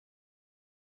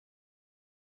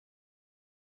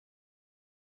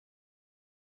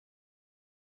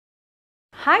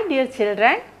Hi dear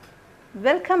children,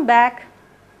 welcome back.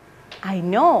 I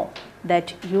know that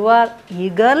you are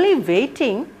eagerly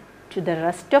waiting to the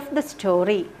rest of the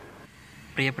story.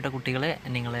 പ്രിയപ്പെട്ട കുട്ടികളെ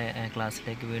നിങ്ങളെ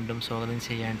ക്ലാസ്സിലേക്ക് വീണ്ടും സ്വാഗതം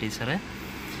ചെയ്യാൻ ടീച്ചർ.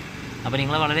 അപ്പോൾ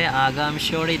നിങ്ങൾ വളരെ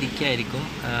ആകാംക്ഷയോടെ ഇരിക്കുകയായിരിക്കും,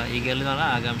 ഈഗർലി എന്നുള്ള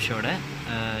ആകാംക്ഷയോടെ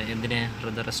എന്തിന്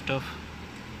ദ റെസ്റ്റ് ഓഫ്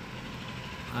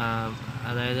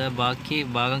അതായത് ബാക്കി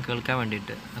ഭാഗം കേൾക്കാൻ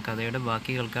വേണ്ടിയിട്ട്, കഥയുടെ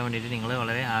ബാക്കി കേൾക്കാൻ വേണ്ടിയിട്ട് നിങ്ങൾ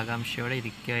വളരെ ആകാംക്ഷയോടെ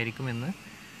ഇരിക്കുകയായിരിക്കും എന്ന്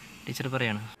ടീച്ചർ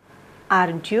പറയാണ്.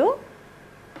 Aren't you?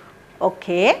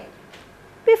 Okay.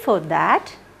 Before that,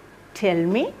 tell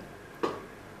me,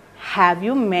 have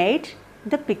you made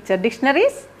the picture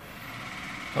dictionaries?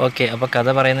 Okay, അപ്പോൾ കഥ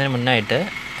പറയുന്നതിന് മുന്നായിട്ട്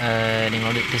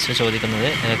നിങ്ങളോട് ടീച്ചർ ചോദിക്കുന്നത്,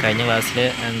 കഴിഞ്ഞ ക്ലാസ്സിൽ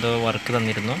എന്തോ വർക്ക്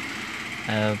തന്നിരുന്നു,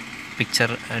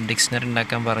 പിക്ചർ ഡിക്ഷണറി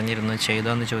ഉണ്ടാക്കാൻ പറഞ്ഞിരുന്നു,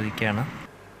 ചെയ്തോ എന്ന് ചോദിക്കുകയാണ്.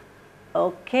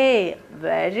 Okay,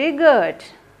 very good.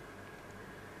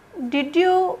 Did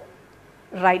you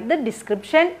write the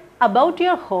description about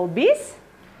your hobbies?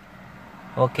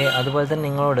 Okay, അതുപോലെ തന്നെ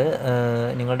നിങ്ങളോട്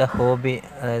നിങ്ങളുടെ ഹോബി,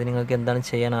 അതായത് നിങ്ങൾക്ക് എന്താണ്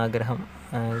ചെയ്യാൻ ആഗ്രഹം,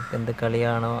 എന്ത്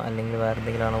കളിയാണോ അല്ലെങ്കിൽ വേറെ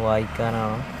എന്തെങ്കിലും ആണോ,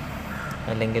 വായിക്കാനാണോ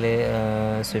അല്ലെങ്കിൽ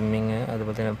സ്വിമ്മിങ്,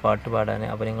 അതുപോലെ തന്നെ പാട്ട് പാടാൻ,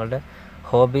 അപ്പോൾ നിങ്ങളുടെ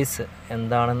ഹോബീസ്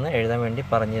എന്താണെന്ന് എഴുതാൻ വേണ്ടി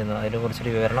പറഞ്ഞിരുന്നു,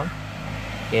 അതിനെക്കുറിച്ചൊരു വിവരണം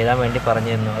എഴുതാൻ വേണ്ടി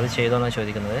പറഞ്ഞിരുന്നു. അത് ചെയ്തോ എന്നാണ്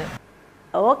ചോദിക്കുന്നത്.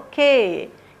 Okay,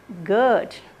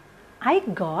 good. I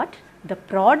got the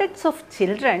products of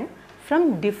children from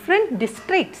different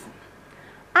districts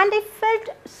and I felt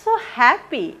so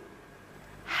happy.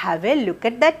 Have a look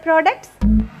at that products.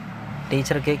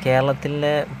 ടീച്ചർക്ക്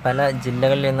കേരളത്തിലെ പല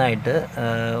ജില്ലകളിൽ നിന്നായിട്ട്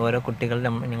ഓരോ കുട്ടികൾ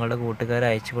നിങ്ങളുടെ കൂട്ടുകാർ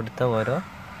അയച്ചു കൊടുത്ത ഓരോ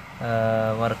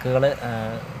വർക്കുകൾ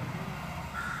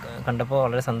കണ്ടപ്പോൾ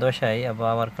വളരെ സന്തോഷമായി. അപ്പോൾ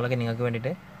ആ വർക്കുകളൊക്കെ നിങ്ങൾക്ക്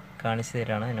വേണ്ടിയിട്ട് കാണിച്ചു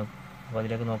തരാണ്. അപ്പോൾ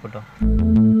അതിലേക്ക് നോക്കട്ടോ.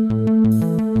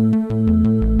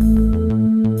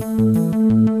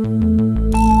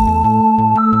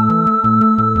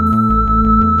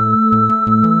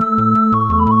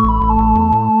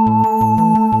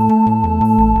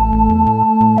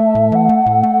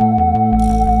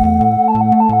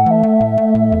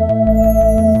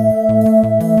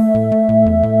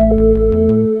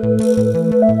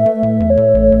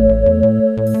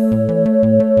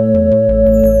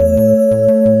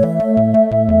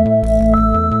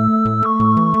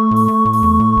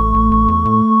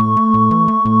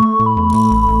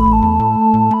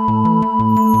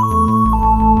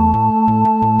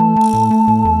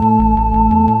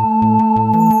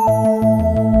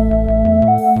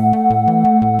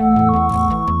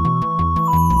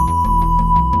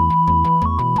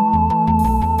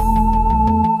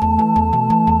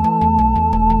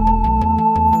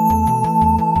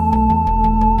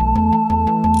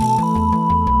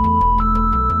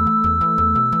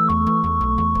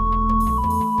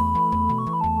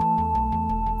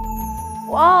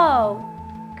 Wow!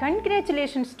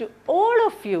 Congratulations to all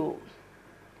of you.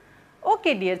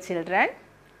 Okay, dear children,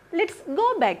 let's go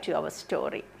back to our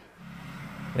story.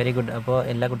 Very good. അപ്പോൾ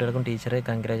എല്ലാ കുട്ടികൾക്കും ടീച്ചർ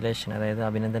കൺഗ്രാജുലേഷൻ, അതായത്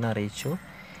അഭിനന്ദനം അറിയിച്ചു.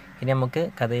 ഇനി നമുക്ക്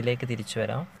കഥയിലേക്ക് തിരിച്ചു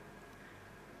വരാം.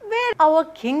 Where our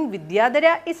king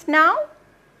Vidyadhara is now?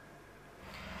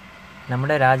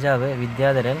 നമ്മുടെ രാജാവ്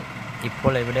വിദ്യാധരൻ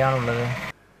ഇപ്പോൾ എവിടെയാണുള്ളത്?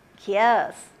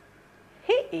 Yes,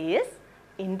 he is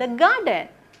in the garden.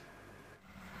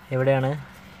 എവിടെയാണ്?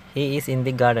 He is in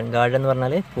the garden. Garden എന്ന്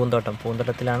പറഞ്ഞാൽ പൂന്തോട്ടം.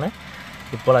 പൂന്തോട്ടത്തിലാണ്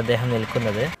ഇപ്പോൾ അദ്ദേഹം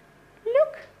നിൽക്കുന്നത്.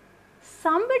 Look,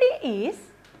 somebody is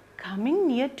coming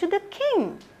near to the king.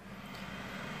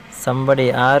 Somebody,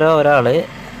 ആരോ ഒരാൾ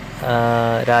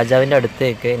രാജാവിൻ്റെ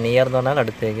അടുത്തേക്ക്, നിയർ എന്ന് പറഞ്ഞാൽ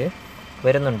അടുത്തേക്ക്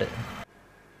വരുന്നുണ്ട്.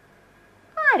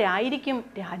 ആരായിരിക്കും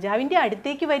രാജാവിൻ്റെ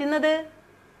അടുത്തേക്ക് വരുന്നത്?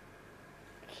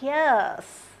 Yes,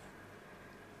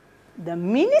 the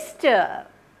minister.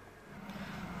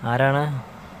 ആരാണ്?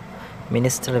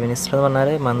 മിനിസ്റ്റർ. മിനിസ്റ്റർ എന്ന് പറഞ്ഞാൽ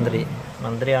മന്ത്രി.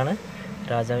 മന്ത്രിയാണ്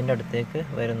രാജാവിൻ്റെ അടുത്തേക്ക്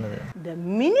വരുന്നത്. The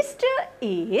minister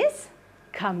is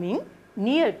coming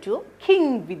near to King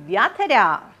Vidyadhara.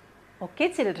 Okay,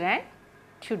 children,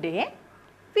 today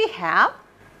we have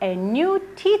a new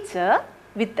teacher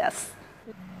with us.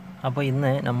 അപ്പോൾ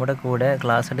ഇന്ന് നമ്മുടെ കൂടെ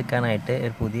ക്ലാസ് എടുക്കാനായിട്ട്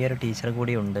ഒരു പുതിയൊരു ടീച്ചർ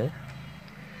കൂടിയുണ്ട്.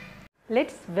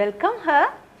 Let's welcome her.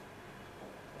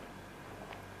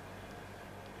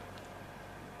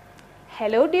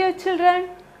 Hello dear children,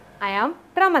 I am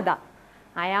Pramada.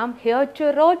 I am here to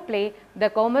role play the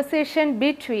conversation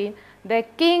between the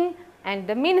king and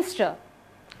the minister.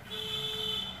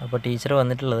 അപ്പോൾ teacher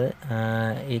വന്നിട്ടുള്ളത്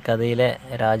ഈ കഥയിലെ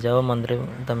രാജാവും മന്ത്രിയും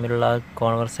തമ്മിലുള്ള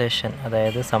കോൺവെർസേഷൻ,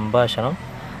 അതായത് സംഭാഷണം,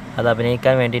 അത്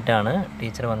അഭിനയിക്കാൻ വേണ്ടിയിട്ടാണ്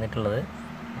ടീച്ചർ വന്നിട്ടുള്ളത്.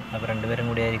 അപ്പോൾ രണ്ടുപേരും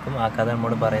കൂടിയായിരിക്കും ആ കഥ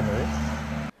നമ്മോട് പറയുന്നത്.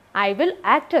 I will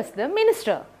act as the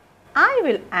minister. I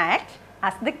will act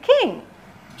as the king.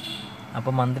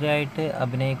 അപ്പോൾ മന്ത്രിയായിട്ട്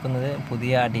അഭിനയിക്കുന്നത്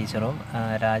പുതിയ ആ ടീച്ചറും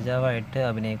രാജാവായിട്ട്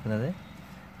അഭിനയിക്കുന്നത്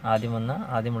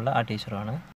ആദ്യമുള്ള ആ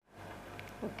ടീച്ചറാണ്.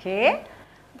 Okay.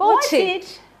 Watch it.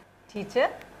 Teacher,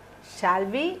 shall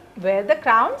we wear the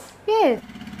crowns? Yes.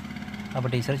 അപ്പോൾ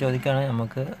ടീച്ചർ ചോദിക്കുകയാണ്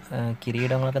നമുക്ക്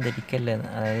കിരീടങ്ങളൊക്കെ ധരിക്കല്ലേ,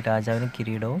 അതായത് രാജാവിന്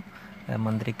കിരീടവും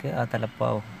മന്ത്രിക്ക് ആ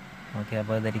തലപ്പാവും. ഓക്കെ,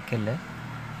 അപ്പോൾ ധരിക്കല്ലേ,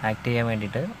 ആക്ട് ചെയ്യാൻ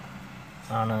വേണ്ടിയിട്ട്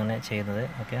ആണ് അങ്ങനെ ചെയ്യുന്നത്.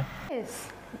 Okay. Yes.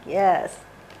 Yes.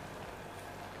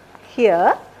 Here,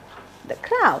 the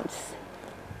crowns.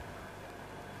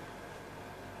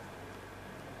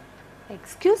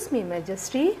 Excuse me,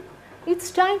 Majesty. It's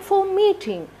time for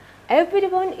meeting.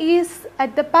 Everyone is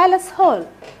at the palace hall.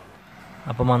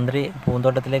 അപ്പോൾ മന്ത്രി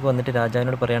പൂന്തോട്ടത്തിലേക്ക് വന്നിട്ട്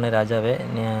രാജാവിനോട് പറയാണ്, രാജാവേ,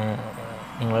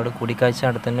 നിങ്ങളോട് കൂടിക്കാഴ്ച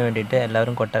നടത്തുന്നതിന് വേണ്ടിയിട്ട്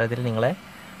എല്ലാവരും കൊട്ടാരത്തിൽ നിങ്ങളെ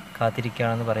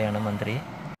കാത്തിരിക്കുകയാണെന്ന് പറയാണ് മന്ത്രി.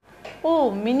 Oh,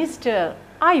 Minister,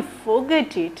 I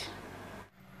forget it.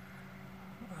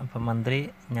 അപ്പം മന്ത്രി,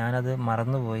 ഞാനത്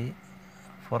മറന്നുപോയി.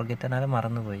 ഫോർഗെറ്റ് എന്നാൽ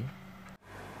മറന്നുപോയി.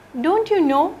 Don't you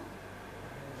know?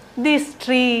 These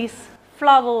trees,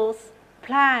 flowers,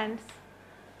 plants,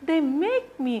 they make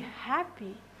me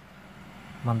happy.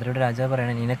 മന്ത്രിയുടെ രാജാവ്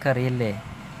പറയണേ, നിനക്കറിയില്ലേ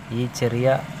ഈ ചെറിയ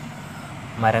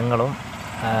മരങ്ങളും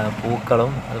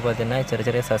പൂക്കളും അതുപോലെ തന്നെ ചെറിയ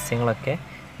ചെറിയ സസ്യങ്ങളൊക്കെ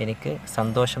എനിക്ക്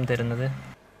സന്തോഷം തരുന്നത്?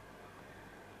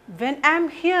 When I'm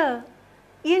here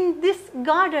in this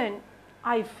garden,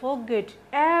 I forget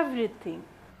everything.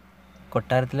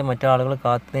 കൊട്ടാരത്തിൽ മറ്റാളുകൾ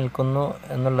കാത്തു നിൽക്കുന്നു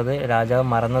എന്നുള്ളത് രാജാവ്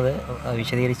മറന്നത്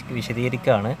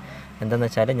വിശദീകരിക്കുകയാണ്. എന്താണെന്ന്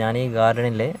വെച്ചാൽ, ഞാൻ ഈ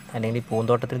ഗാർഡനിൽ അല്ലെങ്കിൽ ഈ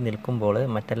പൂന്തോട്ടത്തിൽ നിൽക്കുമ്പോൾ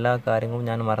മറ്റെല്ലാ കാര്യങ്ങളും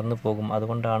ഞാൻ മറന്നു പോകും.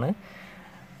 അതുകൊണ്ടാണ്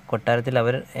കൊട്ടാരത്തിൽ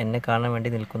അവർ എന്നെ കാണാൻ വേണ്ടി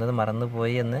നിൽക്കുന്നത്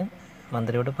മറന്നുപോയി എന്ന്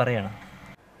മന്ത്രിയോട് പറയണം.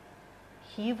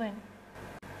 Even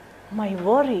my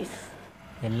worries.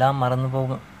 എല്ലാം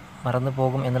മറന്നു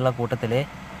പോകും എന്നുള്ള കൂട്ടത്തിൽ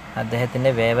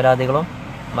അദ്ദേഹത്തിൻ്റെ വേവലാതികളും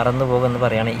മറന്നു പോകുമെന്ന്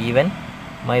പറയുകയാണ്. ഈവൻ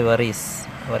മൈ വറീസ്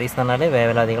എന്ന് പറഞ്ഞാൽ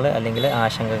വേവലാതികൾ അല്ലെങ്കിൽ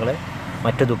ആശങ്കകൾ,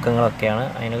 മറ്റു ദുഃഖങ്ങളൊക്കെയാണ്.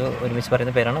 അതിന് ഒരുമിച്ച്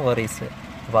പറയുന്ന പേരാണ് വറീസ്.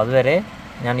 അപ്പോൾ അതുവരെ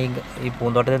ഞാൻ ഈ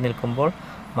പൂന്തോട്ടത്തിൽ നിൽക്കുമ്പോൾ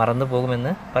മറന്നു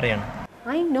പോകുമെന്ന് പറയാണ്.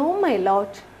 I know, my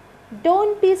lord.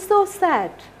 Don't be so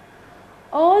sad.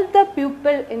 All the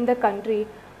people in the country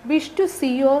wish to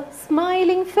see your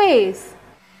smiling face.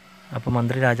 അപ്പോൾ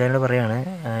മന്ത്രി രാജാവിനോട് പറയാണ്,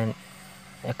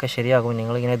 ഒക്കെ ശരിയാകും,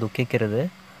 നിങ്ങളിങ്ങനെ ദുഃഖിക്കരുത്.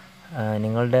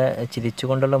 നിങ്ങളുടെ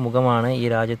ചിരിച്ചുകൊണ്ടുള്ള മുഖമാണ് ഈ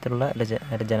രാജ്യത്തുള്ള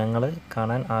ജനങ്ങൾ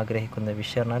കാണാൻ ആഗ്രഹിക്കുന്നത്.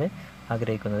 വിഷ് പറഞ്ഞാൽ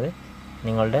ആഗ്രഹിക്കുന്നത്.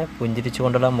 നിങ്ങളുടെ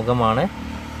പുഞ്ചിരിച്ചുകൊണ്ടുള്ള മുഖമാണ്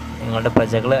നിങ്ങളുടെ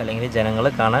പ്രജകൾ അല്ലെങ്കിൽ ജനങ്ങൾ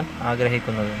കാണാൻ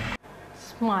ആഗ്രഹിക്കുന്നത്.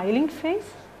 Smiling face?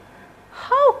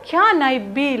 How can I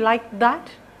be like that?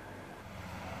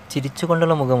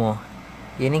 ചിരിച്ചുകൊണ്ടുള്ള മുഖമോ?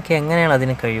 എനിക്ക് എങ്ങനെയാണ്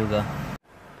അതിന് കഴിയുക?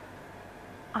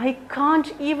 I can't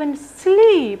even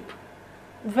sleep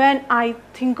when I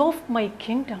think of my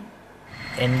kingdom.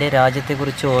 എൻ്റെ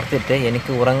രാജ്യത്തെക്കുറിച്ച് ഓർത്തിട്ട്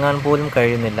എനിക്ക് ഉറങ്ങാൻ പോലും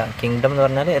കഴിയുന്നില്ല. കിങ്ഡം എന്ന്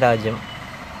പറഞ്ഞാൽ രാജ്യം.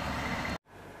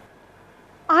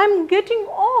 I'm getting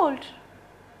old.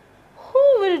 Who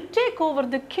will take over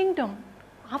the kingdom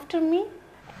after me?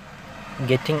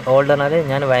 Getting old പറഞ്ഞാൽ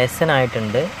ഞാൻ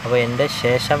വയസ്സനായിട്ടുണ്ട്. അപ്പോൾ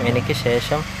എനിക്ക്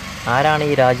ശേഷം ആരാണ്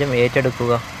ഈ രാജ്യം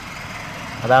ഏറ്റെടുക്കുക?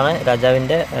 അതാണ്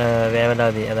രാജാവിൻ്റെ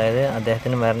വേവലാതി. അതായത്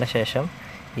അദ്ദേഹത്തിന് മരണശേഷം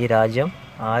ഈ രാജ്യം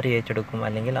ആര് ഏറ്റെടുക്കും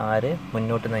അല്ലെങ്കിൽ ആര്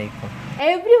മുന്നോട്ട് നയിക്കും?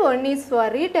 Everyone is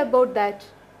worried about that.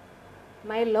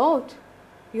 My lord,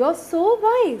 you are so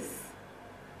wise.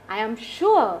 I am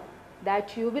sure that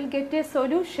you will get a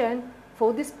solution for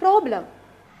this problem.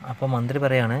 അപ്പോൾ മന്ത്രി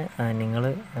പറയാണ്, നിങ്ങൾ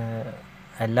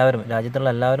എല്ലാവരും, രാജ്യത്തുള്ള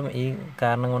എല്ലാവരും ഈ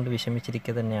കാരണം കൊണ്ട്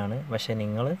വിഷമിച്ചിരിക്കുക തന്നെയാണ്. പക്ഷേ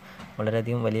നിങ്ങൾ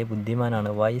വളരെയധികം വലിയ ബുദ്ധിമാനാണ്.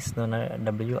 വൈസ് എന്ന്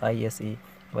പറഞ്ഞാൽ WISE,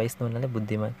 വൈസ് എന്ന് പറഞ്ഞാൽ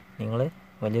ബുദ്ധിമാൻ. നിങ്ങൾ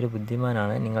വലിയൊരു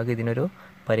ബുദ്ധിമാനാണ്. നിങ്ങൾക്ക് ഇതിനൊരു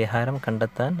പരിഹാരം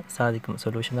കണ്ടെത്താൻ സാധിക്കും.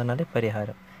 സൊല്യൂഷൻ എന്ന് പറഞ്ഞാൽ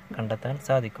പരിഹാരം കണ്ടെത്താൻ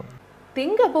സാധിക്കും.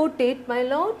 Think about it, my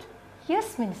lord. Yes,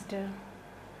 Minister.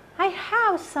 I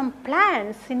have some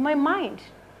plans in my mind.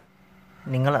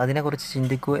 നിങ്ങൾ അതിനെക്കുറിച്ച്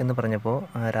ചിന്തിക്കൂ എന്ന് പറഞ്ഞപ്പോൾ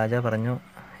രാജാവ് പറഞ്ഞു,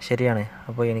 ശരിയാണ്,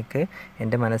 അപ്പോൾ എനിക്ക്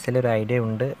എൻ്റെ മനസ്സിലൊരു ഐഡിയ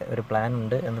ഉണ്ട്, ഒരു പ്ലാൻ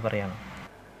ഉണ്ട് എന്ന് പറയാണ്.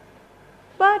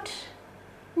 But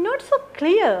not so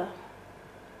clear.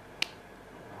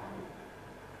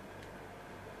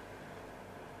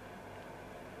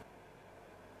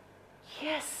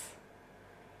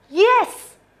 Yes,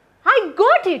 I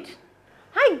got it.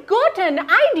 I got an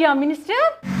idea, Minister.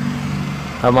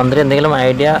 അപ്പോൾ മന്ത്രി എന്തെങ്കിലും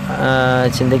ഐഡിയ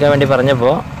ചിന്തിക്കാൻ വേണ്ടി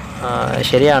പറഞ്ഞപ്പോൾ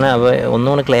ശരിയാണ്, അപ്പോൾ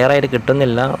ഒന്നും ക്ലിയർ ആയിട്ട്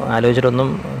കിട്ടുന്നില്ല, ആലോചിച്ചിട്ടൊന്നും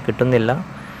കിട്ടുന്നില്ല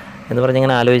എന്ന്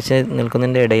പറഞ്ഞിങ്ങനെ ആലോചിച്ച്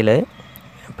നിൽക്കുന്നതിൻ്റെ ഇടയിൽ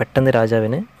പെട്ടെന്ന്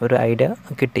രാജാവിന് ഒരു ഐഡിയ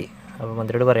കിട്ടി. അപ്പോൾ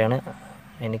മന്ത്രിയോട് പറയാണ്,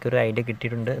 എനിക്കൊരു ഐഡിയ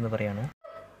കിട്ടിയിട്ടുണ്ട് എന്ന് പറയാണ്.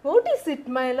 What is it,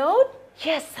 my lord?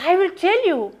 Yes, I will tell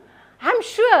you. I'm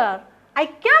sure I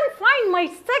can find my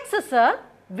successor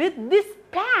with this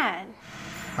plan.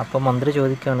 അപ്പോൾ മന്ത്രി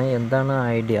ചോദിക്കുകയാണ്, എന്താണ്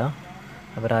ഐഡിയ?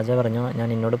 അപ്പോൾ രാജാവ് പറഞ്ഞു, ഞാൻ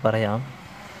എന്നോട് പറയാം,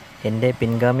 എൻ്റെ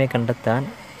പിൻഗാമിയെ കണ്ടെത്താൻ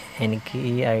എനിക്ക്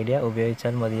ഈ ഐഡിയ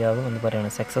ഉപയോഗിച്ചാൽ മതിയാകും എന്ന് പറയുകയാണ്.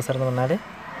 സക്സസർ എന്ന് പറഞ്ഞാൽ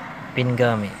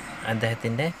പിൻഗാമി.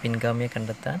 അദ്ദേഹത്തിൻ്റെ പിൻഗാമിയെ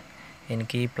കണ്ടെത്താൻ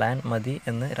എനിക്ക് ഈ പ്ലാൻ മതി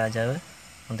എന്ന് രാജാവ്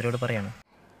മന്ത്രിയോട് പറയാണ്.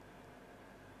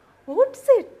 What's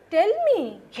it? Tell me.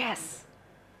 Yes,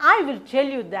 I will tell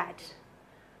you that.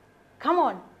 Come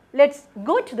on, let's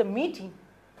go to the meeting.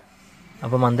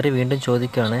 അപ്പോൾ മന്ത്രി വീണ്ടും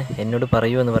ചോദിക്കുകയാണ്, എന്നോട്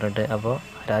പറയൂ എന്ന് പറഞ്ഞിട്ട്. അപ്പോൾ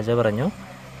രാജാവ് പറഞ്ഞു,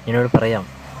 എന്നോട് പറയാം.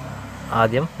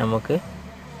 ആദ്യം നമുക്ക്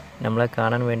നമ്മളെ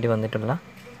കാണാൻ വേണ്ടി വന്നിട്ടുള്ള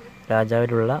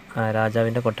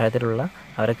രാജാവിൻ്റെ കൊട്ടാരത്തിലുള്ള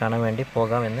അവരെ കാണാൻ വേണ്ടി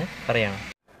പോകാമെന്ന് പറയാണ്.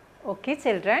 Okay,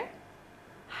 children,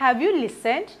 have you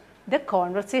listened the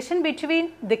conversation between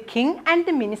the king and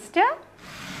the minister?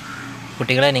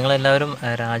 കുട്ടികളെ, നിങ്ങളെല്ലാവരും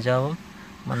രാജാവും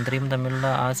മന്ത്രിയും തമ്മിലുള്ള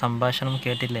ആ സംഭാഷണം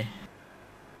കേട്ടില്ലേ?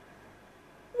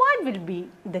 What will be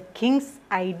the king's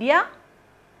idea?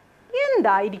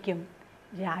 എന്തായിരിക്കും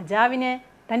രാജാവിന്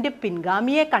തൻ്റെ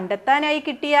പിൻഗാമിയെ കണ്ടെത്താനായി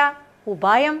കിട്ടിയ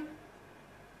ഉപായം?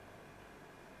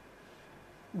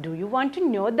 Do you want to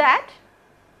know that?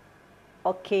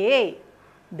 Okay,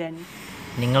 then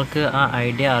നിങ്ങൾക്ക് ആ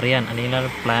ഐഡിയ അറിയാൻ അല്ലെങ്കിൽ ആ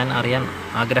പ്ലാൻ അറിയാൻ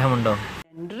ആഗ്രഹമുണ്ടോ?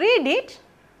 read it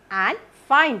and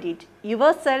find it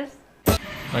yourself.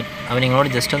 അവൻ നിങ്ങളോട്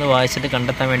ജസ്റ്റ് ഒന്ന് വായിച്ചിട്ട്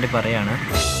കണ്ടെത്താൻ വേണ്ടി പറയാണ്.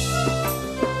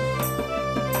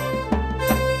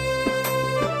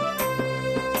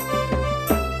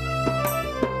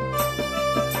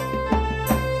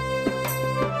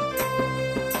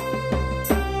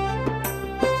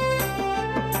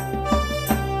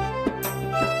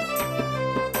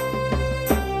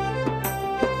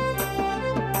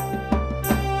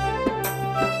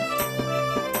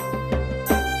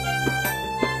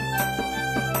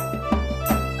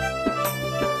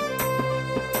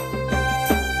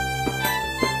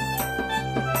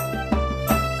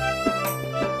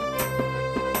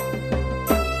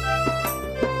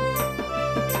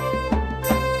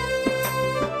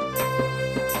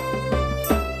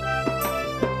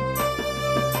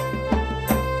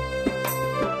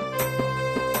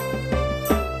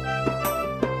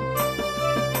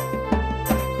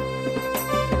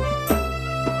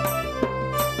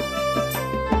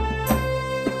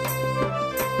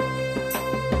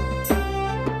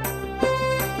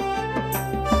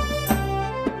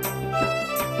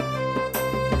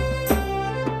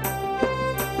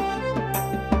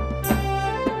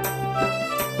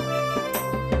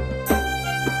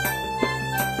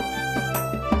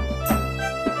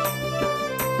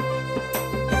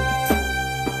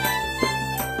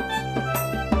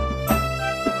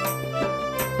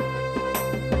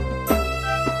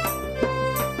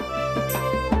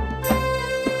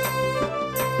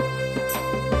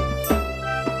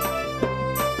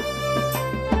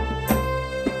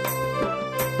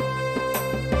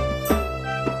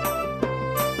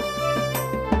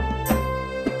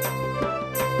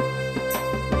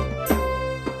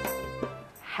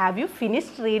 Have you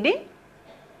finished reading?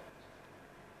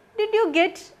 Did you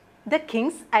get the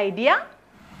king's idea?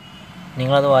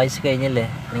 നിങ്ങളത് വായിച്ചു കഴിഞ്ഞില്ലേ?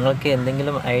 നിങ്ങൾക്ക്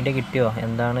എന്തെങ്കിലും ഐഡിയ കിട്ടിയോ?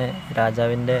 എന്താണ്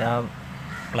രാജാവിൻ്റെ ആ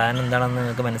പ്ലാൻ എന്താണെന്ന്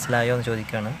നിങ്ങൾക്ക് മനസ്സിലായോ എന്ന്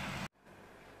ചോദിക്കുകയാണ്.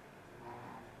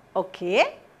 Okay,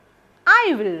 I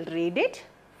will read it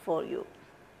for you.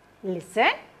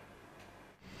 Listen.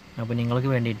 അപ്പോൾ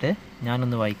നിങ്ങൾക്ക് വേണ്ടിയിട്ട്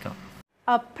ഞാനൊന്ന് വായിക്കാം.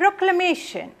 A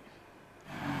proclamation.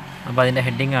 അപ്പോൾ അതിൻ്റെ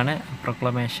ഹെഡിങ് ആണ്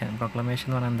പ്രൊക്ലമേഷൻ. പ്രൊക്ലമേഷൻ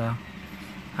എന്ന് പറഞ്ഞാൽ എന്താ?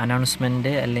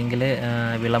 അനൗൺസ്മെൻറ്റ് അല്ലെങ്കിൽ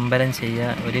വിളംബരം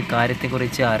ചെയ്യുക, ഒരു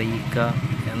കാര്യത്തെക്കുറിച്ച് അറിയിക്കുക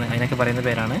എന്ന് അതിനൊക്കെ പറയുന്ന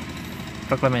പേരാണ്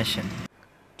proclamation.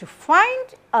 To find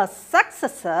a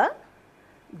successor,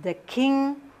 the king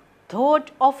thought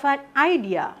of an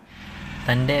idea.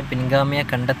 തൻ്റെ പിൻഗാമിയെ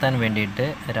കണ്ടെത്താൻ വേണ്ടിയിട്ട്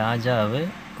രാജാവ്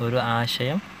ഒരു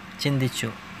ആശയം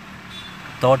ചിന്തിച്ചു.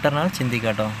 തോട്ടറിനാൽ ചിന്തിക്കുക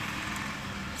കേട്ടോ.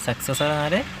 സക്സസർ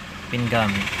എന്നാൽ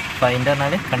പിൻഗാമി, ഫൈൻഡർ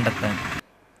എന്നാൽ കണ്ടെത്താൻ.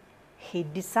 He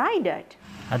decided.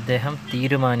 അദ്ദേഹം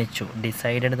തീരുമാനിച്ചു.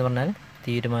 ഡിസൈഡഡ് എന്ന് പറഞ്ഞാൽ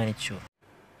തീരുമാനിച്ചു.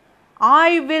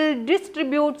 I will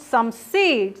distribute some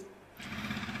seeds.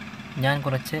 ഞാൻ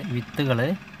കുറച്ച് വിത്തുകൾ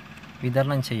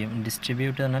വിതരണം ചെയ്യും.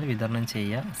 ഡിസ്ട്രിബ്യൂട്ട് എന്ന് പറഞ്ഞാൽ വിതരണം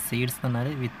ചെയ്യുക. സീഡ്സ് എന്ന്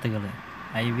പറഞ്ഞാൽ വിത്തുകൾ.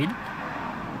 I will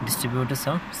distribute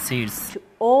some seeds. To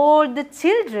all the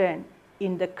children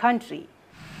in the country.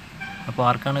 അപ്പോൾ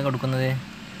ആർക്കാണ് കൊടുക്കുന്നത്?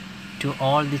 ടു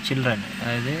ഓൾ ദി ചിൽഡ്രൻ,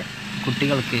 അതായത്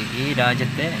കുട്ടികൾക്ക്, ഈ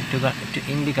രാജ്യത്തെ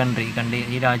ഇൻ ദി കൺട്രി,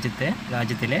 ഈ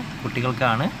രാജ്യത്തിലെ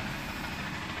കുട്ടികൾക്കാണ്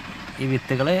ഈ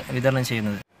വിത്തുകൾ വിതരണം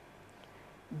ചെയ്യുന്നത്.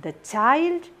 The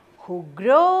child who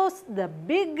grows the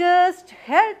biggest,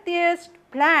 healthiest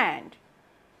plant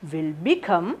will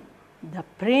become the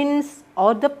prince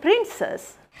or the princess.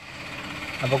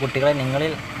 അപ്പോൾ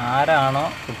കുട്ടികളിൽ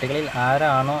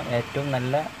ആരാണോ ഏറ്റവും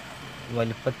നല്ല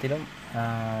വലുപ്പത്തിലും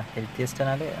ഹെൽത്തിയസ്റ്റ്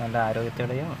എന്നാൽ നല്ല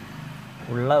ആരോഗ്യത്തോടെയും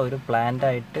ഉള്ള ഒരു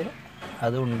പ്ലാന്റായിട്ട്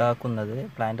അത് ഉണ്ടാക്കുന്നത്.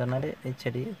 പ്ലാന്റ് പറഞ്ഞാൽ ഈ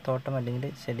ചെടി തോട്ടം അല്ലെങ്കിൽ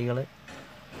ചെടികൾ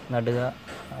നടുക,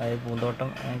 അതായത് പൂന്തോട്ടം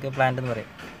നമുക്ക് പ്ലാന്റ് എന്ന് പറയും.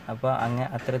 അപ്പോൾ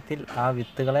അത്തരത്തിൽ ആ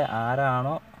വിത്തുകളെ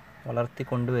ആരാണോ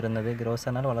വളർത്തിക്കൊണ്ടുവരുന്നത്, ഗ്രോസ്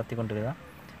എന്നാൽ വളർത്തിക്കൊണ്ടുവരിക,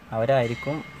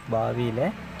 അവരായിരിക്കും ഭാവിയിലെ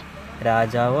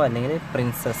രാജാവോ അല്ലെങ്കിൽ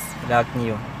പ്രിൻസസ്,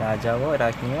 രാജാവോ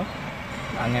രാജ്ഞിയോ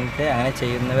അങ്ങനെ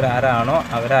ചെയ്യുന്നവരാരാണോ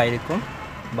അവരായിരിക്കും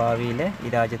ഭാവിയിലെ ഈ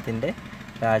രാജ്യത്തിൻ്റെ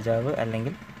രാജാവ്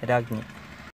അല്ലെങ്കിൽ രാജ്ഞി.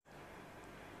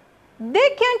 They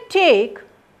can take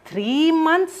 3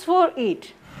 months for it.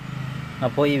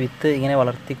 അപ്പോൾ ഈ വിത്ത് ഇങ്ങനെ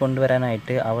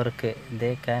വളർത്തിക്കൊണ്ടുവരാനായിട്ട്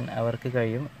അവർക്ക്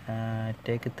കഴിയും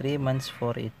ടേക്ക് 3 months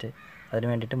for it. അതിന്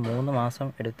വേണ്ടിയിട്ട് 3 മാസം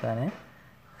എടുക്കാൻ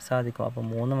സാധിക്കും. അപ്പോൾ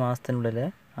 3 മാസത്തിനുള്ളിൽ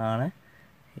ആണ്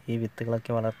ഈ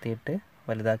വിത്തുകളൊക്കെ വളർത്തിയിട്ട്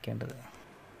വലുതാക്കേണ്ടത്.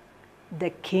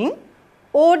 The king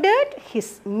ordered his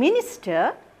minister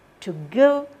to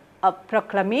give a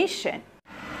proclamation.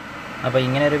 അപ്പോൾ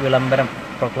ഇങ്ങനെ ഒരു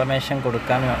പ്രൊക്ലമേഷൻ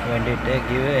കൊടുക്കാൻ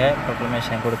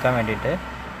വേണ്ടിയിട്ട്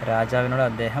രാജാവിനോട്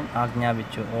അദ്ദേഹം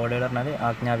ആജ്ഞാപിച്ചു. ഓർഡർ പറഞ്ഞാൽ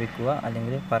ആജ്ഞാപിക്കുക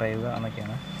അല്ലെങ്കിൽ പറയുക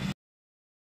എന്നൊക്കെയാണ്.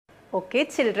 Okay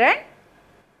children,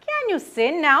 can you say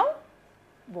now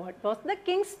what was the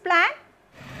king's plan?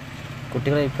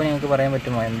 കുട്ടികളെ ഇപ്പോൾ നിങ്ങൾക്ക് പറയാൻ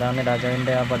പറ്റുമോ എന്താണ്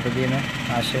രാജാവിൻ്റെ ആ പദ്ധതി എന്ന്,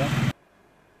 ആശയം?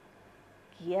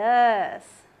 Yes,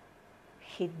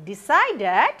 he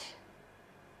decided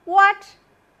what?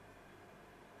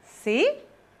 See,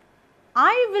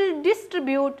 I will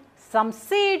distribute some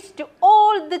seeds to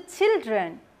all the children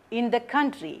in the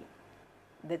country.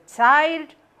 The child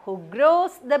who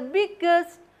grows the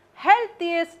biggest,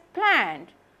 healthiest plant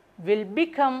will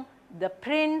become the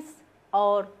prince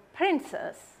or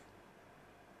princess.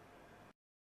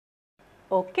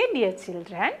 Okay, dear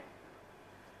children.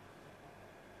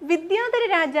 Vidyadhara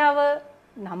രാജാവ്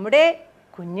നമ്മുടെ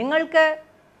കുഞ്ഞുങ്ങൾക്ക്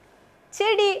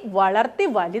ചെടി വളർത്തി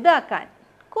വലുതാക്കാൻ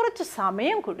കുറച്ച്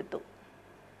സമയം കൊടുത്തു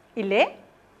ഇല്ലേ?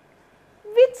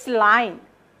 Which line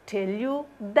tell you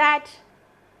that?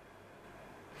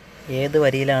 ഏത്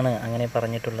വരിയിലാണ് അങ്ങനെ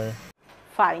പറഞ്ഞിട്ടുള്ളത്?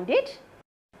 Find it?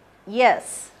 Yes,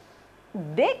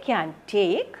 they can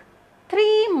take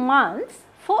 3 months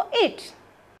for it.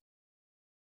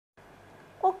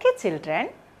 Okay children,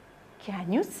 can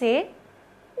you say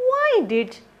why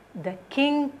did the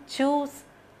king choose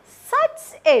such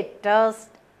a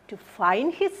test to find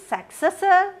his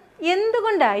successor?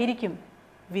 എന്തുകൊണ്ടായിരിക്കും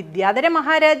വിദ്യാധര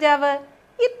മഹാരാജാവ്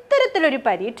ഇത്തരത്തിലൊരു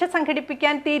പരീക്ഷ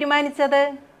സംഘടിപ്പിക്കാൻ തീരുമാനിച്ചത്?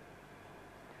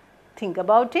 Think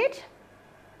about it.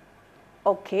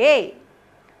 Okay,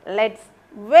 let's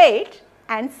wait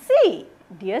and see,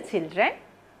 dear children.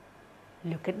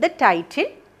 Look at the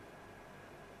title.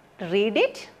 Read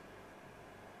it.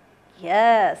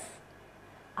 Yes,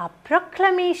 a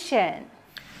proclamation.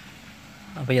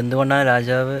 അപ്പോൾ എന്തുകൊണ്ടാണ്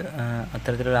രാജാവ്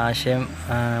അത്തരത്തിലൊരു ആശയം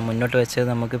മുന്നോട്ട് വെച്ചത്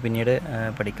നമുക്ക് പിന്നീട്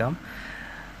പഠിക്കാം.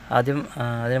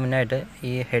 അതിന് മുന്നായിട്ട്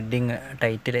ഈ ഹെഡിങ്,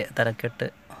 ടൈറ്റിൽ, തലക്കെട്ട്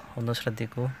ഒന്ന്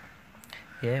ശ്രദ്ധിക്കൂ.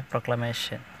 എ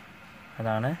പ്രൊക്ലമേഷൻ,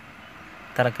 അതാണ്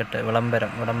തലക്കെട്ട്.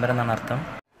 വിളംബരം എന്നാണ് അർത്ഥം.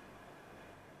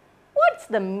 What's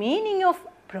the meaning of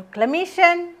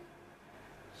proclamation?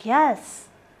 Yes,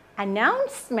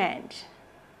 announcement.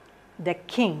 The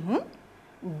king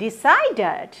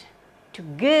decided to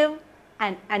give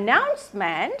an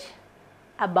announcement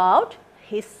about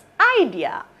his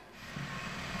idea.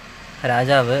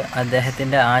 രാജാവ്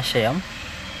അദ്ദേഹത്തിൻ്റെ ആശയം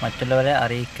മറ്റുള്ളവരെ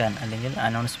അറിയിക്കാൻ അല്ലെങ്കിൽ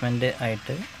അനൗൺസ്മെൻ്റ്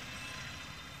ആയിട്ട്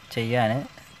ചെയ്യാൻ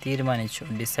തീരുമാനിച്ചു.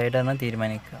 ഡിസൈഡ് ആണ്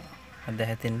തീരുമാനിക്കുക.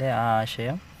 അദ്ദേഹത്തിൻ്റെ ആ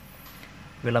ആശയം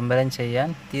വിളംബരം ചെയ്യാൻ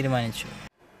തീരുമാനിച്ചു.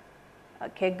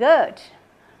 Okay, good.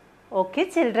 Okay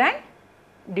children,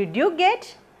 did you get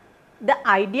the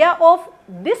idea of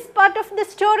this part of the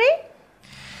story?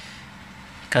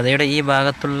 കഥയുടെ ഈ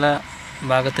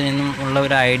ഭാഗത്ത് നിന്നും ഉള്ള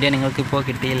ഒരു ഐഡിയ നിങ്ങൾക്കിപ്പോൾ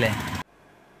കിട്ടിയില്ലേ?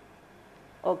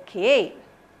 Okay,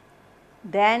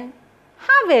 then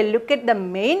have a look at the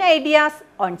main ideas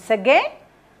once again.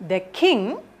 The king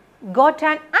got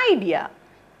an idea.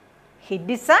 He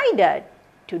decided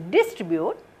to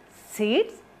distribute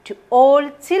seeds to all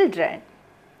children.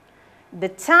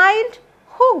 The child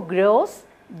who grows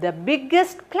the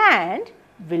biggest plant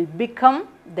will become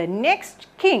the next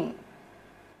king.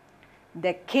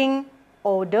 The king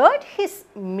ordered his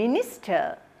minister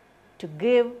to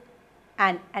give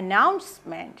an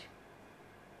announcement.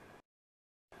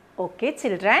 Okay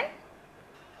children,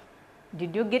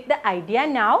 did you get the idea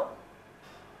now?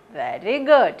 Very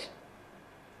good.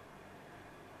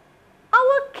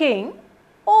 Our king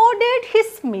ordered his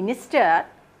minister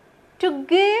to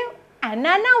give an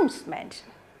announcement.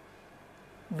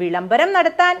 വിളംബരം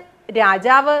നടത്താൻ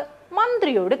രാജാവ്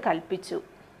മന്ത്രിയോട് കൽപ്പിച്ചു.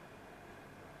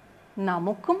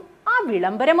 നമുക്കും ആ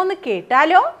വിളംബരം ഒന്ന്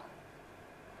കേട്ടാലോ?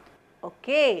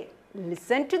 Okay,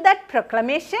 listen to that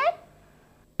proclamation.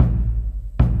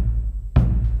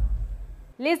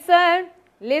 Listen,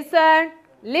 listen,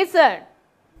 listen.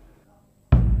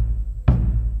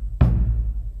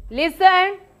 Listen,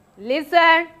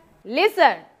 listen,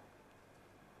 listen.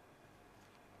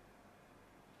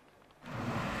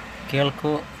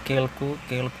 കേൾക്കൂ കേൾക്കൂ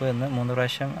കേൾക്കൂ എന്ന് 3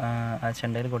 പ്രാവശ്യം ആ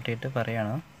ചെണ്ടയിൽ കൊട്ടിയിട്ട്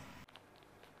പറയാണ്.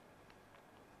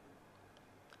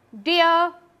 Dear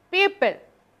people,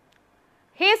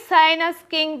 His Highness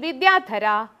King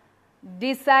Vidyadhara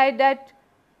decided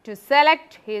to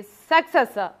select his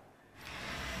successor.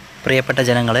 പ്രിയപ്പെട്ട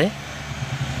ജനങ്ങളെ,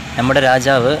 നമ്മുടെ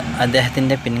രാജാവ്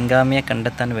അദ്ദേഹത്തിൻ്റെ പിൻഗാമിയെ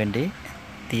കണ്ടെത്താൻ വേണ്ടി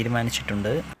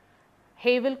തീരുമാനിച്ചിട്ടുണ്ട്.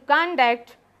 He will conduct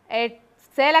a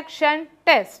selection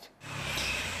test.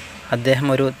 അദ്ദേഹം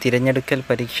ഒരു തിരഞ്ഞെടുക്കൽ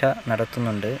പരീക്ഷ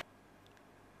നടത്തുന്നുണ്ട്.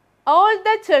 All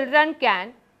the children can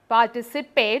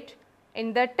participate in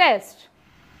the test.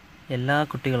 എല്ലാ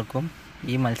കുട്ടികൾക്കും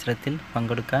ഈ മത്സരത്തിൽ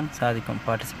പങ്കെടുക്കാൻ സാധിക്കും.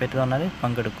 പാർട്ടിസിപ്പേറ്റ് എന്ന് പറഞ്ഞാൽ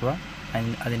പങ്കെടുക്കുക,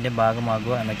 അതിൻ്റെ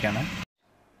ഭാഗമാകുക എന്നൊക്കെയാണ്.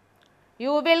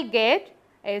 You will get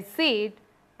a seed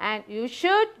and you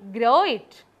should grow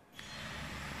it.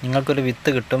 നിങ്ങൾക്കൊരു വിത്ത്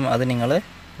കിട്ടും, അത് നിങ്ങൾ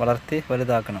വളർത്തി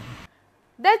വലുതാക്കണം.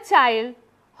 The child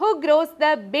who grows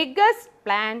the biggest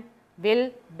plant will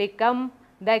become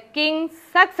the king's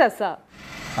successor.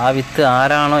 ആ വിത്ത്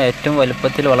ആരാണോ ഏറ്റവും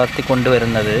വലുപ്പത്തിൽ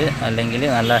വളർത്തിക്കൊണ്ടുവരുന്നത്, അല്ലെങ്കിൽ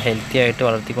നല്ല ഹെൽത്തി ആയിട്ട്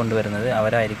വളർത്തിക്കൊണ്ടുവരുന്നത്,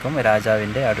 അവരായിരിക്കും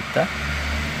രാജാവിൻ്റെ അടുത്ത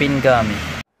പിൻഗാമി.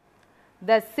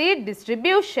 The seed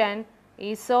distribution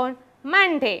is on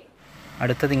Monday.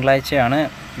 അടുത്ത തിങ്കളാഴ്ചയാണ്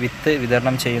വിത്ത്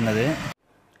വിതരണം ചെയ്യുന്നത്.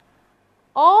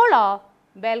 All are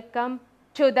welcome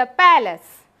to the palace.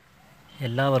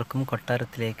 എല്ലാവർക്കും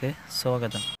കൊട്ടാരത്തിലേക്ക്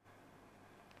സ്വാഗതം.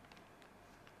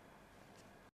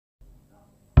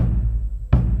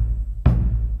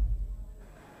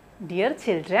 Dear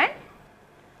children,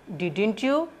 didn't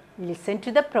you listen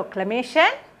to the proclamation?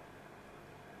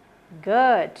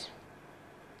 Good.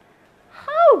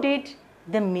 How did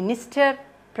the minister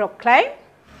proclaim?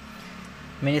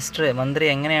 മന്ത്രി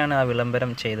എങ്ങനെയാണ് ആ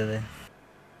വിളംബരം ചെയ്തത്?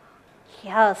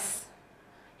 Yes,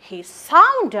 he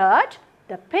sounded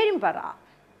the perimbara.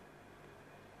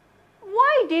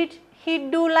 Why did he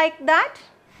do like that?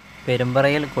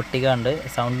 പെരുമ്പറയിൽ കൊട്ടിക്കാണ്ട്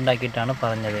sound ഉണ്ടാക്കിയിട്ടാണ്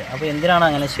പറഞ്ഞത്. അപ്പോൾ എന്തിനാണ്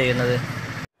അങ്ങനെ ചെയ്യുന്നത്?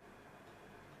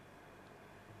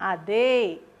 അതെ,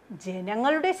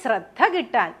 ജനങ്ങളുടെ ശ്രദ്ധ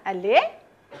കിട്ടാൻ അല്ലേ?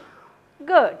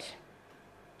 Good.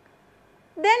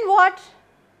 Then what?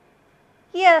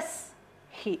 Yes,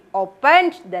 he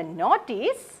opened the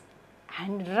notice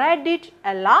and read it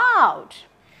aloud.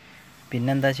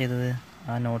 പിന്നെന്താ ചെയ്തത്?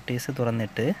 ആ നോട്ടീസ്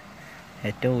തുറന്നിട്ട്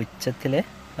ഏറ്റവും ഉച്ചത്തിൽ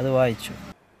അത് വായിച്ചു.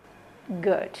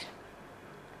 Good.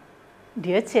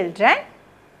 Dear children,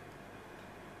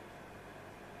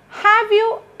 have you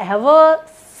ever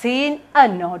seen a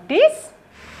notice?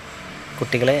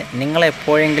 കുട്ടികളെ, നിങ്ങൾ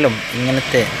എപ്പോഴെങ്കിലും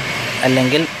ഇങ്ങനത്തെ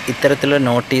അല്ലെങ്കിൽ ഇത്തരത്തിലുള്ള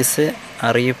നോട്ടീസ്,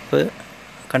 അറിയിപ്പ്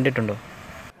കണ്ടിട്ടുണ്ടോ?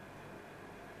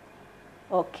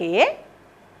 Okay,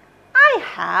 I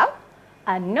have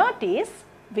a notice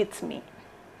with me.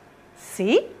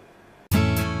 See?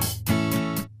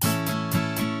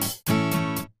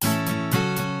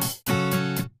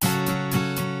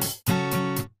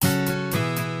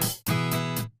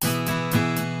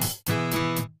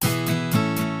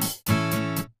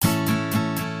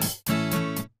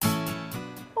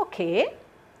 Okay,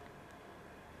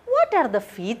 what are the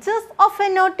features of a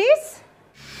notice?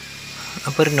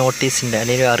 അപ്പോൾ ഒരു നോട്ടീസിൻ്റെ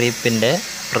അല്ലെങ്കിൽ ഒരു അറിയിപ്പിൻ്റെ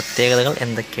പ്രത്യേകതകൾ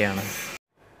എന്തൊക്കെയാണ്?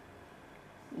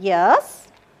 Yes,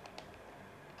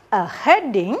 a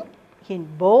heading in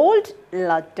bold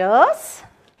letters.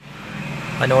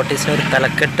 ആ നോട്ടീസിന് ഒരു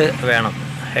തലക്കെട്ട് വേണം,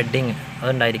 heading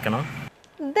അതുണ്ടായിരിക്കണം.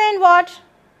 Then what?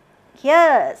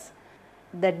 Yes,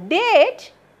 the date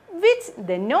which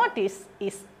the notice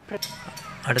is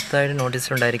അടുത്തായിട്ട്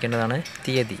നോട്ടീസിലുണ്ടായിരിക്കേണ്ടതാണ്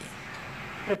തീയതി.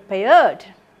 prepared.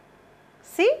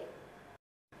 See?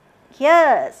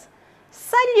 Yes,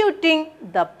 saluting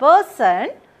the person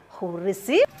who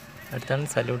received. അടുത്താണ്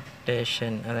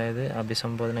സല്യൂട്ടേഷൻ, അതായത്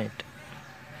അഭിസംബോധനയായിട്ട്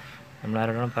നമ്മൾ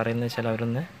ആരോടാണ് പറയുന്നത് വെച്ചാൽ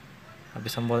അവരൊന്ന്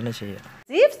അഭിസംബോധന ചെയ്യുക.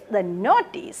 Receives the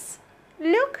notice.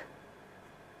 Look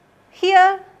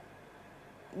here.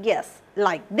 Yes,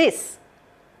 like this.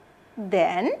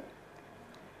 Then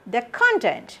the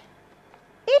content.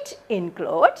 It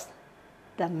includes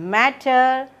the matter,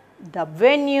 the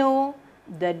venue,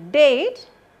 the date,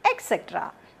 etc.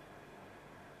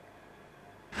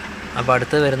 അപ്പോൾ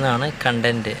അടുത്ത് വരുന്നതാണ്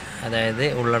കണ്ടൻറ്റ്, അതായത്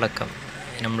ഉള്ളടക്കം.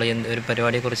 നമ്മൾ ഒരു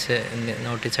പരിപാടിയെക്കുറിച്ച്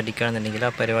നോട്ടീസ് അടിക്കുകയാണെന്നുണ്ടെങ്കിൽ ആ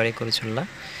പരിപാടിയെക്കുറിച്ചുള്ള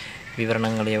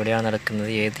വിവരണങ്ങൾ, എവിടെയാണ്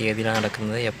നടക്കുന്നത്, ഏത് തീയതിയിലാണ്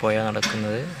നടക്കുന്നത്, എപ്പോഴാണ്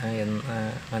നടക്കുന്നത്,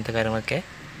 അങ്ങനത്തെ കാര്യങ്ങളൊക്കെ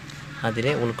അതിൽ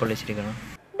ഉൾക്കൊള്ളിച്ചിരിക്കണം.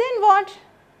 Then what?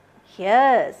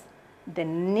 Yes, the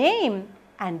name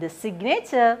and the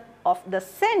signature of the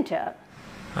sender.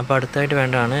 അപ്പോൾ അടുത്തായിട്ട്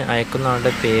വേണ്ടതാണ് അയക്കുന്ന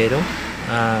ആളുടെ പേരും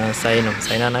സൈനും.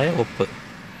 സൈനാണ് ഒപ്പ്,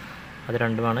 അത്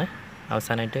രണ്ടുമാണ്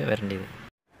അവസാനമായിട്ട് വരേണ്ടത്.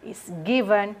 Is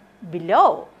given below.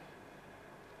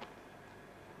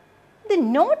 The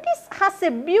notice has a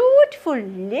beautiful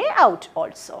layout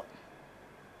also.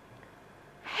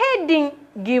 Heading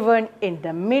given in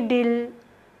the middle.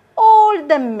 All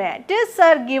the matters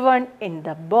are given in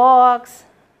the box.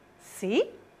 See?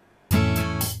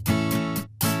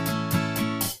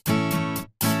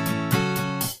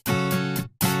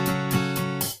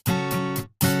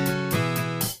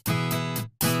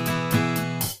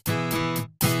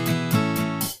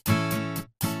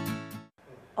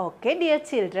 Okay, dear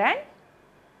children.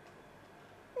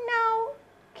 Now,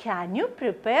 can you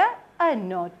prepare a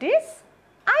notice?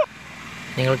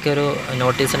 നിങ്ങൾക്കൊരു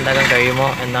notice ഉണ്ടാക്കാൻ കഴിയുമോ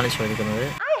എന്നാണ് ചോദിക്കുന്നത്.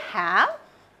 I have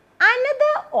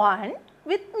another one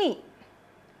with me.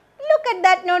 Look at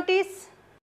that notice.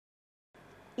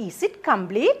 Is it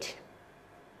complete?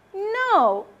 No,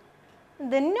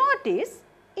 the notice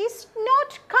is not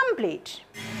complete.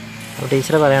 അപ്പോൾ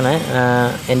teacher പറയാണ്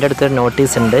എൻ്റെ അടുത്തൊരു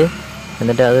notice ഉണ്ട്,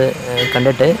 എന്നിട്ട് അത്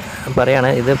കണ്ടിട്ട് പറയാണ്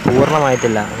ഇത്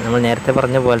പൂർണ്ണമായിട്ടില്ല. നമ്മൾ നേരത്തെ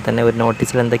പറഞ്ഞ പോലെ തന്നെ ഒരു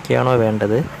നോട്ടീസിൽ എന്തൊക്കെയാണോ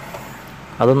വേണ്ടത്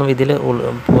അതൊന്നും ഇതിൽ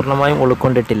പൂർണ്ണമായും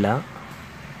ഉൾക്കൊണ്ടിട്ടില്ല.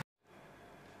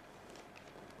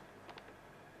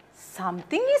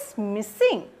 Something is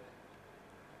missing.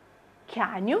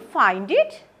 Can you find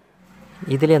it?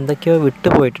 ഇതിൽ എന്തൊക്കെയോ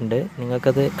വിട്ടുപോയിട്ടുണ്ട്.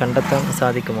 നിങ്ങൾക്കത് കണ്ടെത്താൻ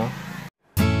സാധിക്കുമോ?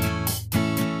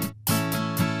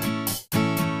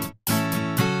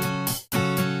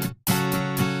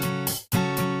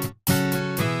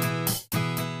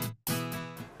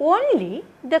 Only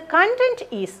the content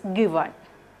is given.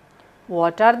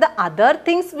 What are the other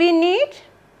things we need?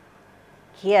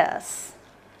 Yes.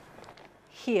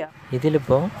 Here.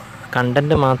 ഇതിലിപ്പോൾ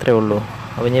കണ്ടൻറ്റ് മാത്രമേ ഉള്ളൂ.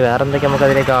 അപ്പോൾ ഇനി വേറെ എന്തൊക്കെ നമുക്ക്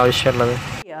അതിലേക്ക് ആവശ്യമുള്ളത്?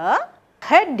 Here,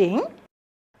 heading.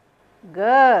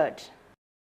 Good.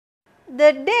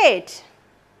 The date.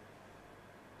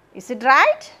 Is it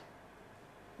right?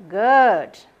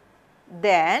 Good.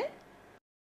 Then,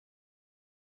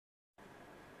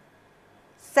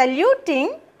 saluting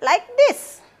like this.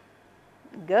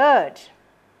 Good.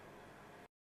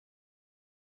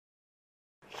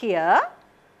 Here,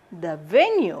 the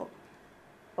venue.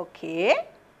 Okay.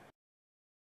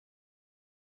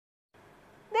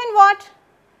 Then what?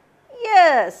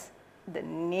 Yes, the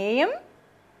name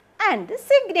and the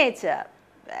signature.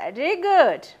 Very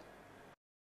good.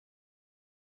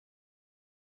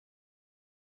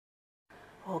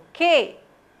 Okay,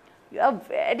 you are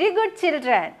very good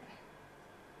children.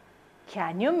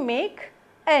 Can you make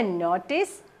a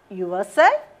notice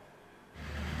yourself?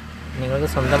 നിങ്ങൾക്ക്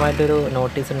സ്വന്തമായിട്ടൊരു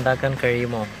notice ഉണ്ടാക്കാൻ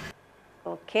കഴിയുമോ?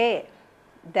 Okay,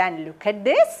 then look at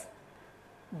this.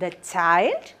 The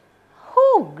child who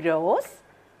grows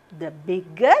the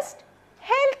biggest,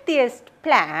 healthiest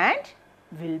plant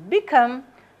will become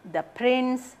the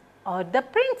prince or the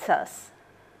princess.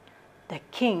 The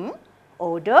king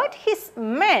ordered his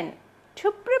men to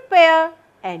prepare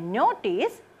a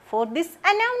notice for this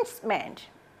announcement.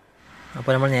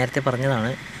 അപ്പോൾ നമ്മൾ നേരത്തെ പറഞ്ഞതാണ്,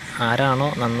 ആരാണോ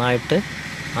നന്നായിട്ട്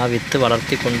ആ വിത്ത്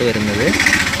വളർത്തിക്കൊണ്ടുവരുന്നത്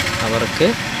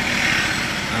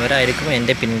അവരായിരിക്കും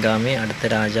എൻ്റെ പിൻഗാമി, അടുത്ത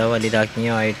രാജാവോ അല്ലെങ്കിൽ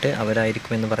രാജ്ഞിയോ ആയിട്ട്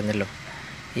അവരായിരിക്കും എന്ന് പറഞ്ഞല്ലോ.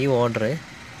 ഈ ഓർഡർ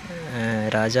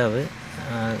രാജാവ്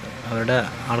അവരുടെ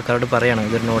ആൾക്കാരോട് പറയണം,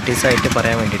 ഇതൊരു നോട്ടീസായിട്ട്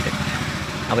പറയാൻ വേണ്ടിയിട്ട്.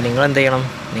 അപ്പോൾ നിങ്ങൾ എന്ത് ചെയ്യണം?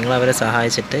 നിങ്ങൾ അവരെ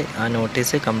സഹായിച്ചിട്ട് ആ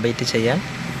നോട്ടീസ് കംപ്ലീറ്റ് ചെയ്യാൻ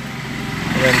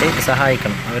വേണ്ടി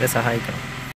അവരെ സഹായിക്കണം.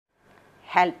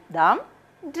 Help them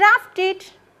draft it.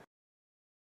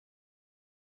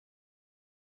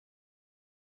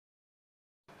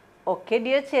 Okay,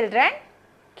 dear children,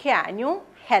 can you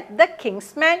help the king's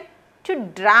men to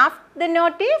draft the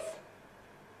notice?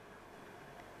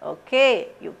 Okay,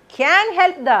 you can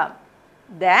help them.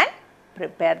 Then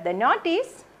prepare the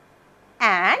notice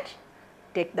and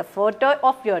take the photo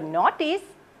of your notice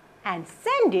and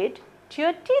send it to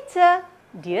your teacher,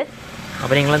 dear.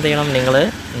 അപ്പോൾ നിങ്ങൾ എന്ത് ചെയ്യണം? നിങ്ങൾ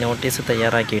notice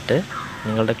തയ്യാറാക്കിയിട്ട്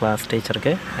നിങ്ങളുടെ class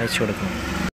ടീച്ചർക്ക് അയച്ചു കൊടുക്കണം.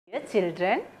 Dear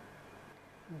children,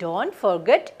 don't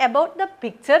forget about the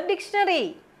picture dictionary.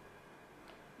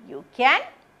 You can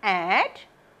add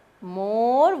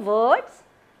more words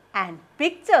and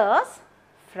pictures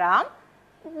from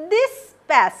this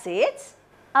passage,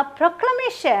 a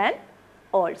proclamation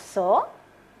also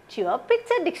to your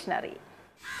picture dictionary.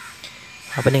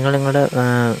 അപ്പോൾ നിങ്ങൾ നിങ്ങളുടെ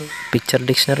പിക്ചർ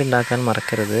ഡിക്ഷണറി ഉണ്ടാക്കാൻ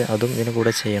മറക്കരുത്, അതും ഇതിന്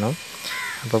കൂടെ ചെയ്യണം.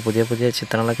 അപ്പോൾ പുതിയ പുതിയ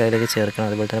ചിത്രങ്ങളൊക്കെ അതിലേക്ക് ചേർക്കണം,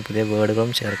 അതുപോലെ തന്നെ പുതിയ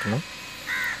വേർഡുകളും ചേർക്കണം.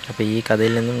 അപ്പോൾ ഈ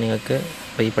കഥയിൽ നിന്നും നിങ്ങൾക്ക്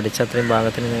ഇപ്പോൾ ഈ പഠിച്ച അത്രയും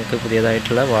ഭാഗത്തിന് നിങ്ങൾക്ക്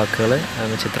പുതിയതായിട്ടുള്ള വാക്കുകൾ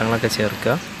ചിത്രങ്ങളൊക്കെ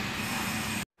ചേർക്കുക.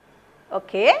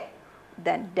 Okay,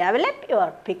 then develop your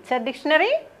picture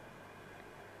dictionary.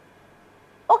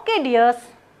 Okay dears,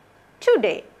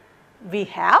 today we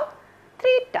have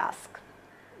 3 tasks.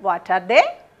 What are they?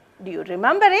 Do you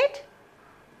remember it?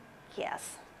 Yes.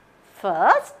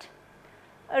 First,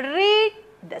 read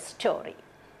the story.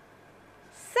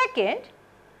 Second,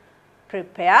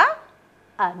 prepare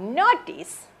a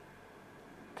notice.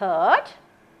 Third,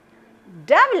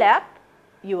 develop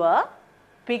your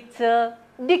picture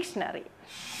dictionary.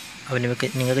 അപ്പോൾ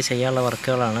നിങ്ങൾക്ക് ചെയ്യാനുള്ള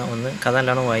വർക്കുകളാണ് ഒന്ന് കഥ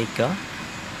നല്ലോണം വായിക്കുക,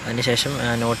 അതിനുശേഷം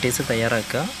notice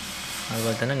തയ്യാറാക്കുക,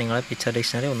 അതുപോലെ തന്നെ നിങ്ങളെ പിക്ചർ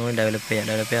ഡിക്ഷണറി ഒന്നുകൂടി ഡെവലപ്പ്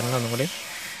ചെയ്യാനുള്ള ഒന്നും കൂടി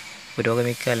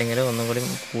പുരോഗമിക്കുക, അല്ലെങ്കിൽ ഒന്നും കൂടി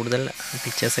കൂടുതൽ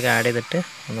പിക്ചേഴ്സൊക്കെ ആഡ് ചെയ്തിട്ട്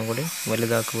ഒന്നും കൂടി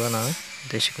വലുതാക്കുക എന്നാണ്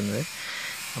ഉദ്ദേശിക്കുന്നത്.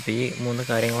 അപ്പോൾ ഈ 3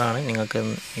 കാര്യങ്ങളാണ് നിങ്ങൾക്ക്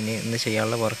ഇന്ന്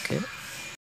ചെയ്യാനുള്ള work.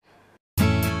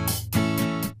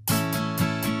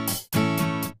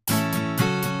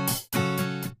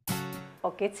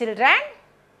 Okay children,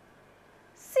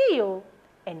 see you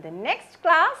in the next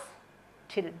class.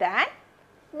 Till then,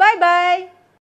 bye bye.